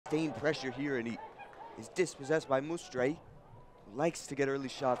sustained pressure here, and he is dispossessed by Mustre, who likes to get early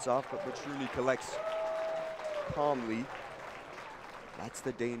shots off, but Batruni collects calmly. That's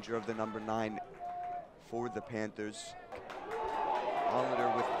the danger of the number 9 for the Panthers. Hollander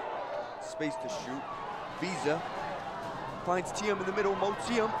with space to shoot. Visa finds Tiem in the middle. Mo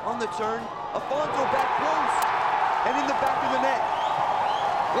Tiem on the turn. Alfonso back close, and in the back of the net.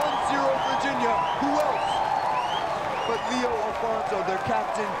 1-0 Virginia. Who else but Leo Alfonso, their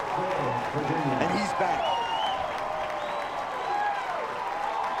captain, and he's back.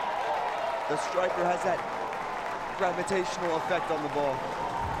 The striker has that gravitational effect on the ball.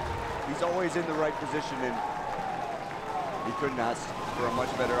 He's always in the right position, and he couldn't ask for a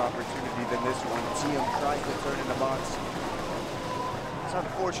much better opportunity than this one. Tiem tries to turn in the box. It's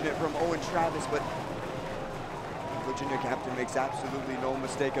unfortunate from Owen Travis, but Virginia captain makes absolutely no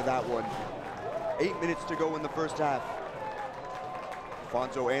mistake of that one. 8 minutes to go in the first half.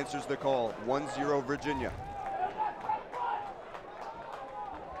 Alfonso answers the call. 1-0 Virginia.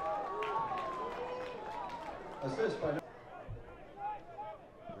 Earned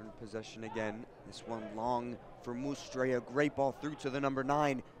possession again. This one long for Mustre. A great ball through to the number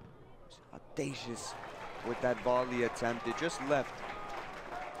 9. Audacious with that volley attempt. It just left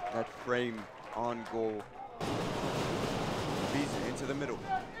that frame on goal. Visa into the middle.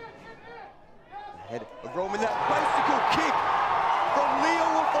 Ahead of Roman. That bicycle kick from Leo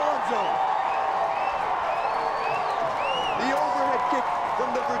Alfonso. The overhead kick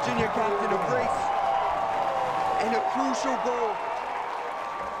from the Virginia captain, a brace and a crucial goal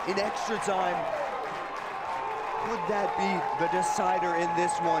in extra time. Could that be the decider in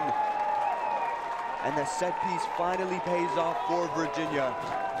this one? And the set piece finally pays off for Virginia.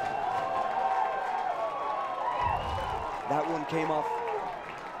 That one came off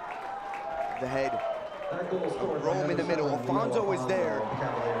the head of Rome in the middle. Alfonso is there.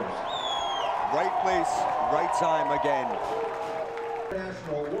 Right place, right time again.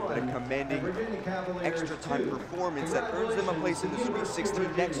 But a commanding extra time performance that earns them a place in the Sweet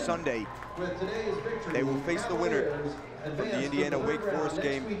 16 next Sunday. They will face the winner from the Indiana-Wake Forest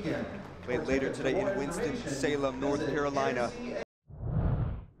game, played later today in Winston-Salem, North Carolina.